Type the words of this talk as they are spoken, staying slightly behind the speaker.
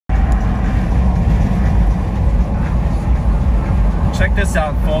Check this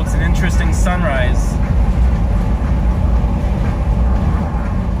out, folks, an interesting sunrise.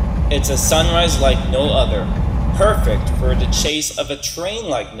 It's a sunrise like no other, perfect for the chase of a train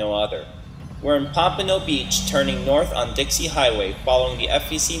like no other. We're in Pompano Beach, turning north on Dixie Highway, following the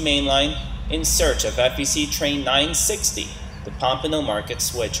FEC main line in search of FEC train 960, the Pompano Market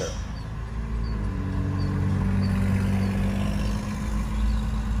Switcher.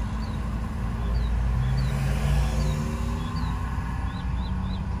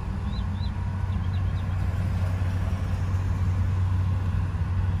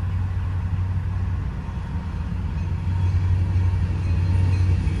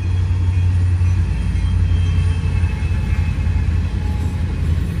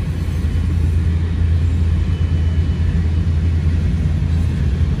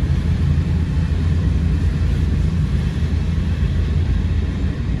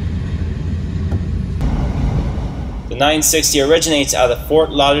 The 960 originates out of Fort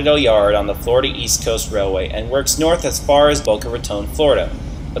Lauderdale Yard on the Florida East Coast Railway and works north as far as Boca Raton, Florida,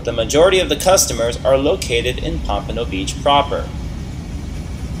 but the majority of the customers are located in Pompano Beach proper.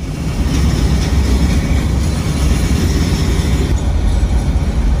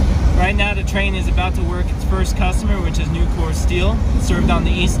 Right now the train is about to work its first customer, which is NUCOR Steel, served on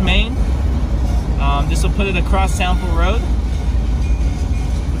the East Main. This will put it across Sample Road.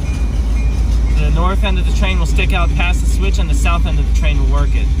 The north end of the train will stick out past the switch and the south end of the train will work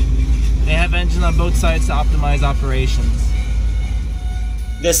it. They have engines on both sides to optimize operations.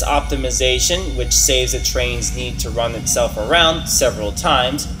 This optimization, which saves the train's need to run itself around several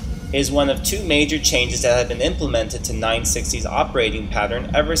times, is one of two major changes that have been implemented to 960's operating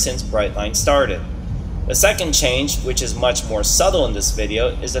pattern ever since Brightline started. The second change, which is much more subtle in this video,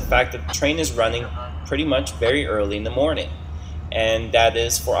 is the fact that the train is running pretty much very early in the morning. And that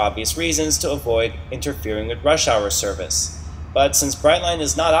is for obvious reasons to avoid interfering with rush hour service. But since Brightline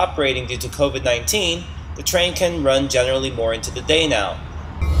is not operating due to COVID-19, the train can run generally more into the day now.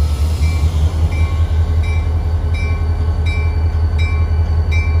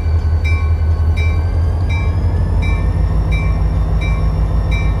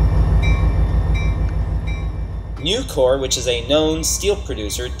 NUCOR, which is a known steel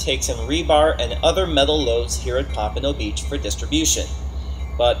producer, takes in rebar and other metal loads here at Pompano Beach for distribution.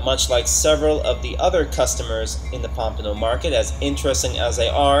 But much like several of the other customers in the Pompano market, as interesting as they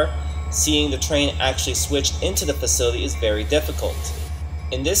are, seeing the train actually switch into the facility is very difficult.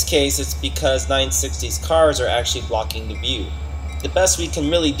 In this case, it's because 960's cars are actually blocking the view. The best we can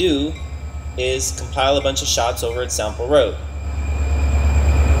really do is compile a bunch of shots over at Sample Road.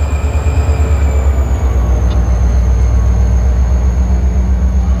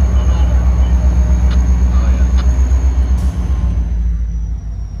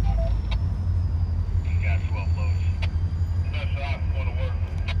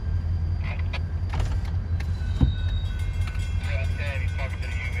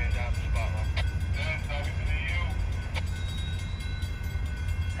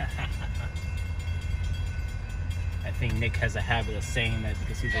 I think Nick has a habit of saying that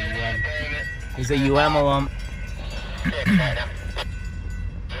because he's a UM alum.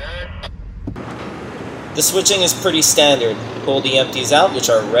 The switching is pretty standard. Pull the empties out, which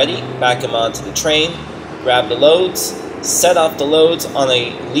are ready, back them onto the train, grab the loads, set off the loads on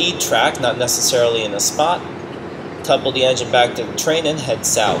a lead track, not necessarily in a spot, couple the engine back to the train and head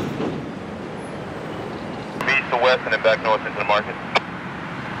south. East to west and then back north into the market.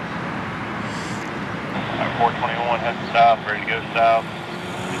 421 heading south, ready to go south.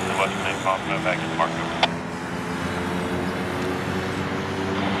 This is the western main Pompano back to the market.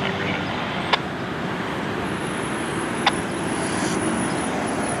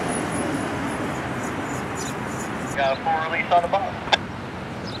 Got a full release on the bottom.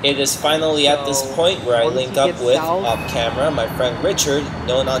 It is finally at this point where I link up with, off camera, my friend Richard,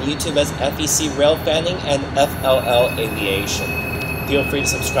 known on YouTube as FEC Railfanning and FLL Aviation. Feel free to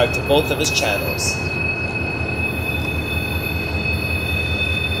subscribe to both of his channels.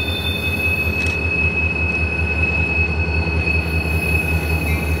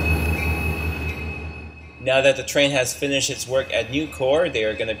 Now that the train has finished its work at NUCOR, they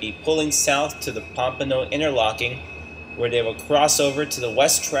are going to be pulling south to the Pompano interlocking, where they will cross over to the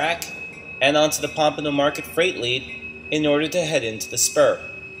west track and onto the Pompano Market freight lead in order to head into the spur.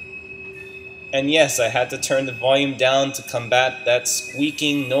 And yes, I had to turn the volume down to combat that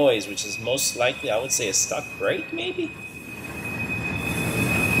squeaking noise, which is most likely, I would say, a stuck brake, maybe?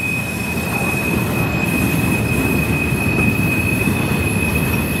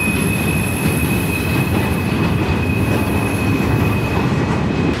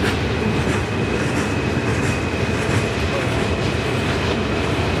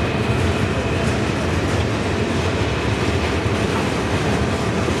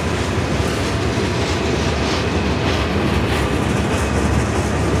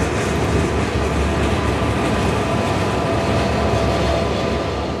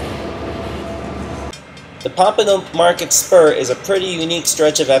 Pompano Market Spur is a pretty unique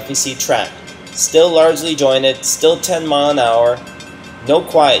stretch of FEC track. Still largely jointed, still 10 mile an hour, no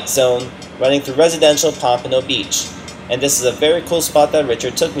quiet zone, running through residential Pompano Beach. And this is a very cool spot that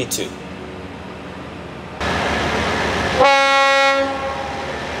Richard took me to.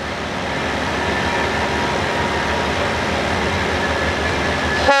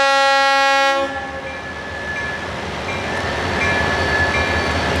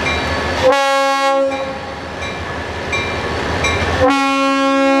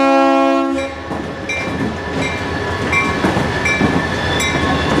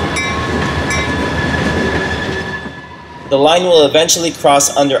 The line will eventually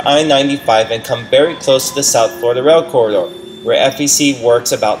cross under I-95 and come very close to the South Florida Rail Corridor, where FEC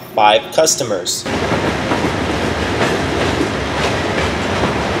works about 5 customers.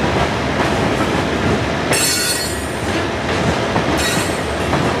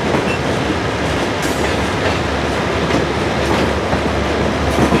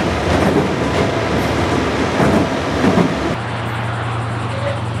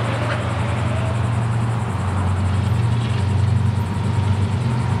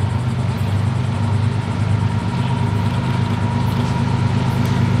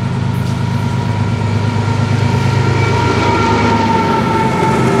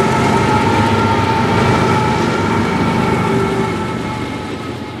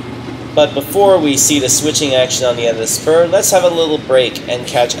 But before we see the switching action on the end of the spur, let's have a little break and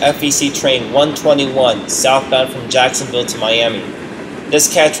catch FEC train 121 southbound from Jacksonville to Miami.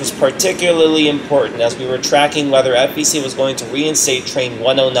 This catch was particularly important as we were tracking whether FEC was going to reinstate train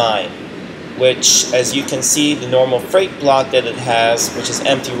 109, which, as you can see, the normal freight block that it has, which is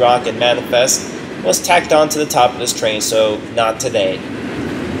empty rock and manifest, was tacked on to the top of this train, so not today.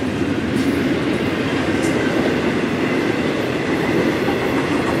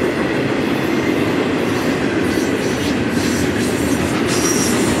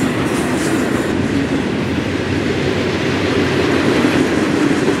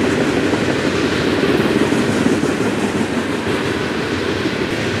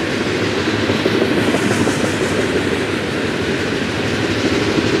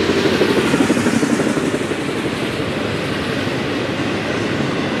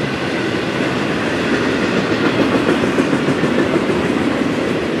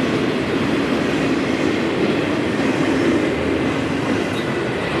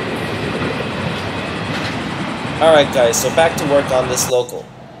 Alright guys, so back to work on this local.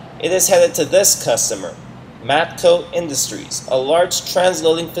 It is headed to this customer, MATCO Industries, a large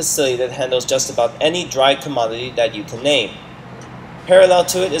transloading facility that handles just about any dry commodity that you can name. Parallel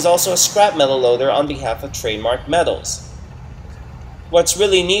to it is also a scrap metal loader on behalf of Trademark Metals. What's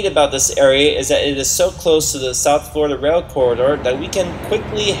really neat about this area is that it is so close to the South Florida Rail Corridor that we can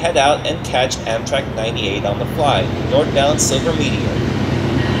quickly head out and catch Amtrak 98 on the fly, northbound Silver Meteor.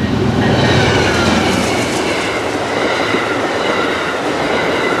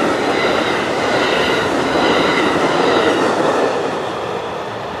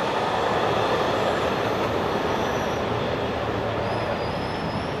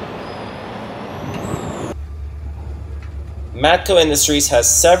 MATCO Industries has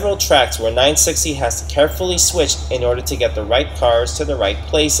several tracks where 960 has to carefully switch in order to get the right cars to the right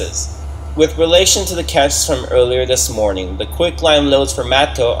places. With relation to the catches from earlier this morning, the quicklime loads for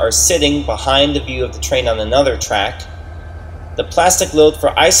MATCO are sitting behind the view of the train on another track. The plastic load for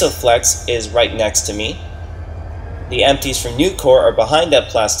ISOFlex is right next to me. The empties from NUCOR are behind that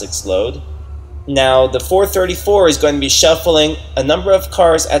plastics load. Now, the 434 is going to be shuffling a number of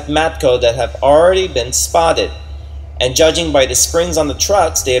cars at MATCO that have already been spotted. And judging by the springs on the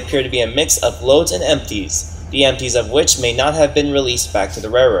trucks, they appear to be a mix of loads and empties, the empties of which may not have been released back to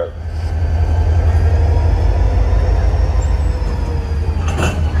the railroad.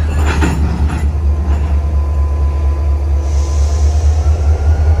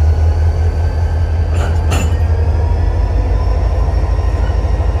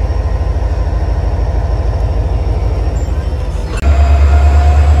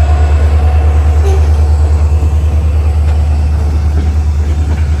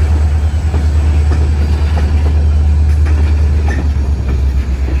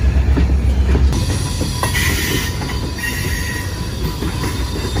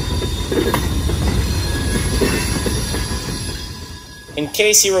 In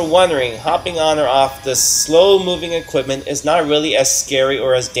case you were wondering, hopping on or off this slow-moving equipment is not really as scary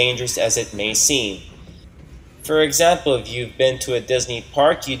or as dangerous as it may seem. For example, if you've been to a Disney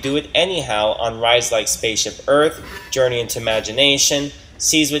park, you do it anyhow on rides like Spaceship Earth, Journey into Imagination,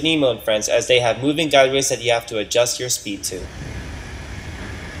 Seas with Nemo and Friends, as they have moving guideways that you have to adjust your speed to.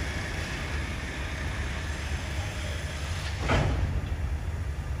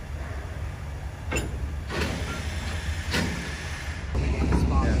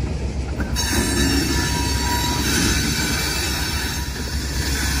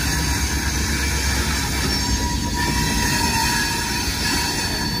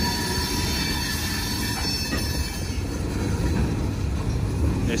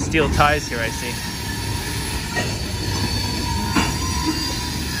 There's steel ties here, I see.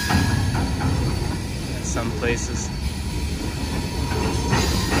 In some places.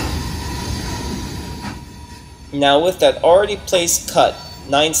 Now with that already placed cut,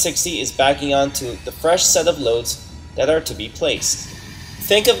 960 is backing onto the fresh set of loads that are to be placed.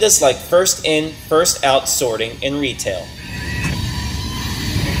 Think of this like first in, first out sorting in retail.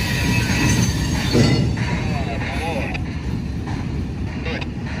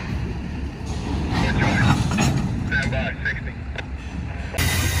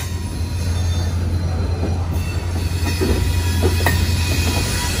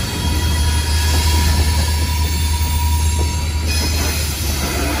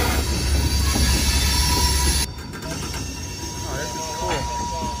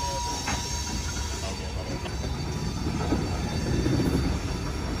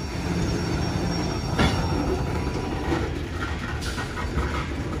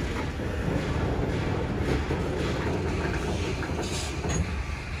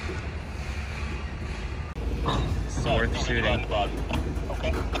 It's worth shooting.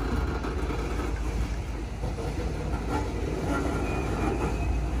 Okay.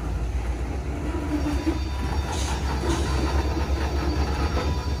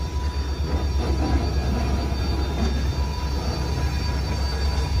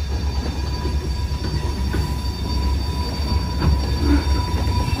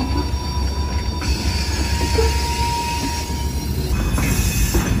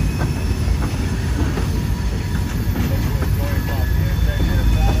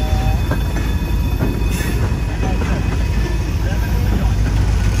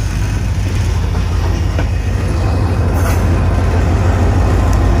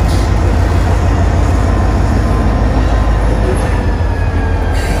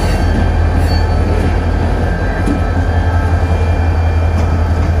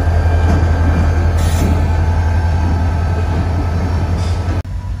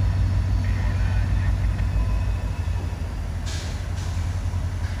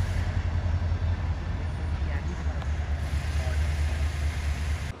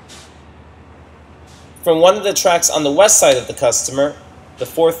 From one of the tracks on the west side of the customer, the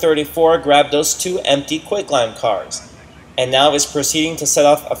 434 grabbed those two empty quicklime cars, and now is proceeding to set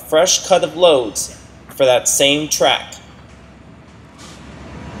off a fresh cut of loads for that same track.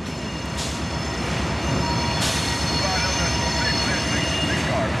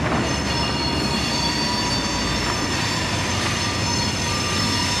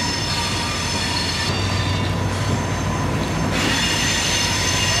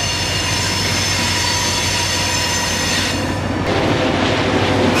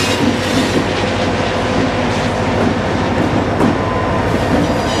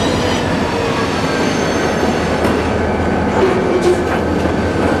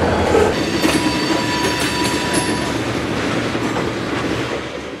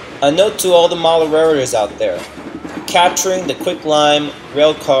 A note to all the model railroaders out there. Capturing the quicklime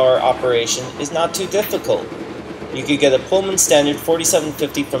railcar operation is not too difficult. You could get a Pullman Standard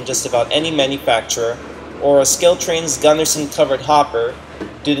 4750 from just about any manufacturer, or a Scaletrain's Gunderson covered hopper,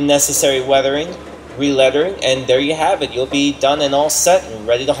 do the necessary weathering, relettering, and there you have it. You'll be done and all set and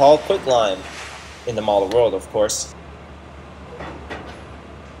ready to haul quicklime. In the model world, of course.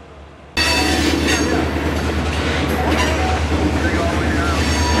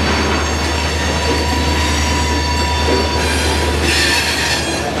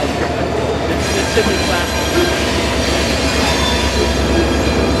 Should be flat.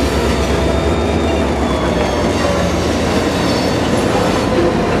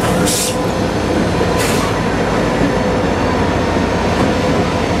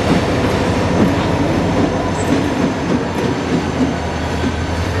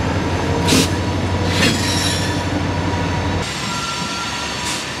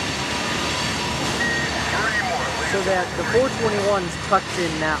 So that the 421's tucked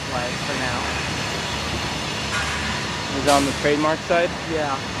in that way for now. Is on the trademark side?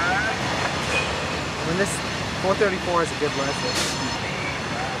 Yeah. I mean, this 434 is a good lesson.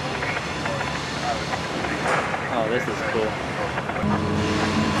 Oh, this is cool.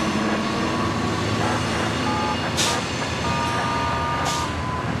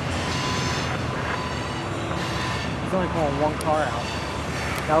 He's only pulling one car out.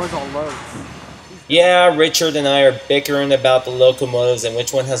 That was all loads. Yeah, Richard and I are bickering about the locomotives and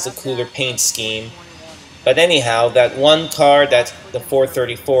which one has the cooler paint scheme. But anyhow, that one car that the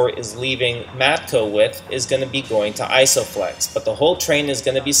 434 is leaving MATCO with is going to be going to ISOFlex, but the whole train is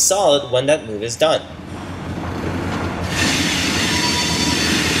going to be solid when that move is done.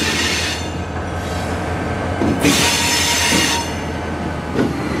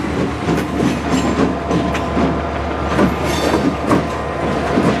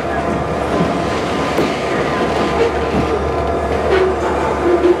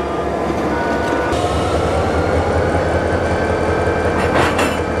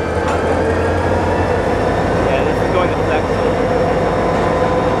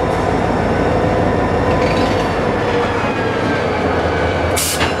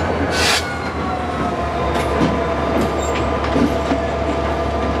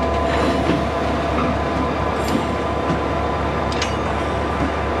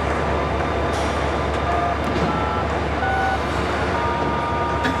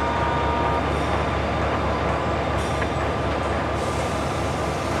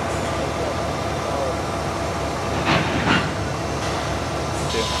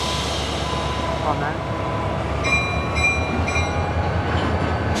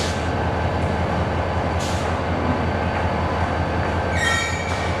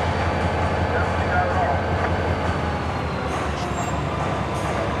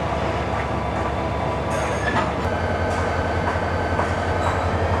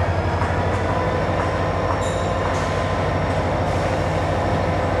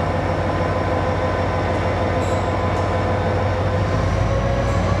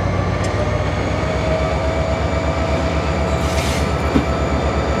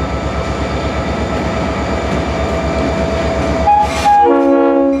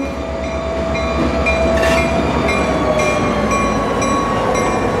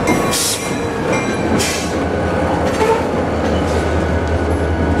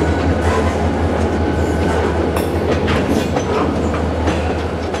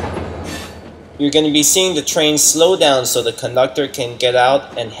 you're going to be seeing the train slow down so the conductor can get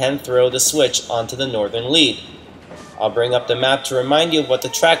out and hand throw the switch onto the northern lead. I'll bring up the map to remind you of what the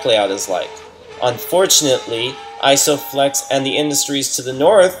track layout is like. Unfortunately, ISOFlex and the industries to the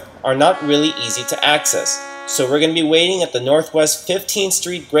north are not really easy to access, so we're going to be waiting at the Northwest 15th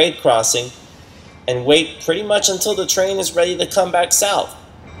Street grade crossing and wait pretty much until the train is ready to come back south.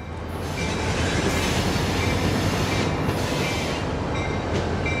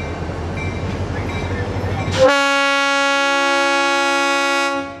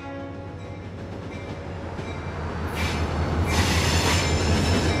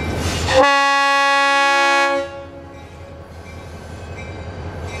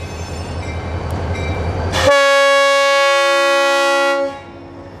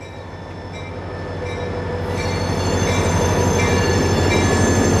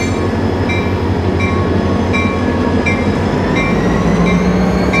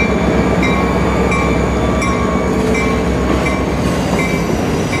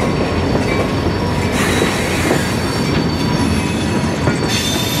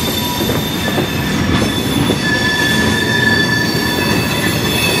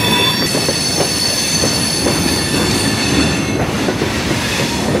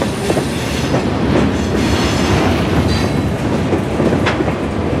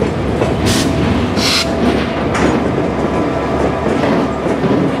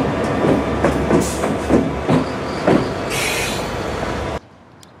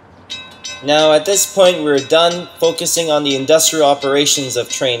 Now at this point we're done focusing on the industrial operations of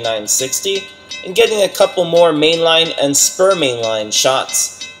train 960 and getting a couple more mainline and spur mainline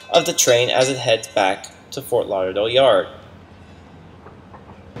shots of the train as it heads back to Fort Lauderdale Yard.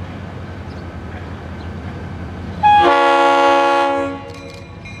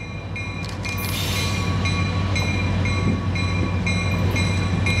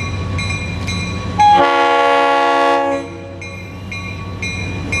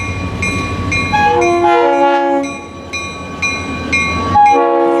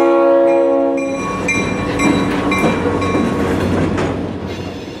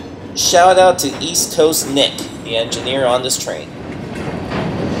 Shout out to East Coast Nick, the engineer on this train.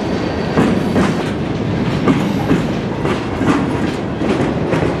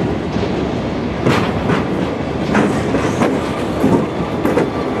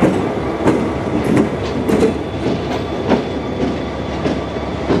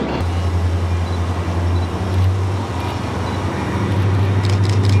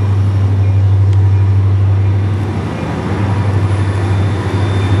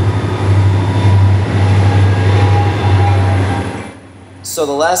 So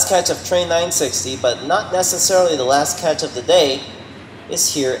the last catch of train 960, but not necessarily the last catch of the day,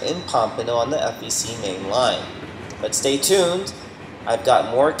 is here in Pompano on the FEC main line. But stay tuned, I've got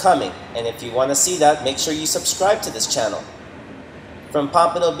more coming, and if you want to see that, make sure you subscribe to this channel. From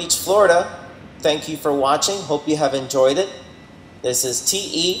Pompano Beach, Florida, thank you for watching, hope you have enjoyed it. This is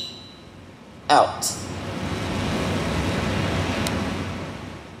TE, out.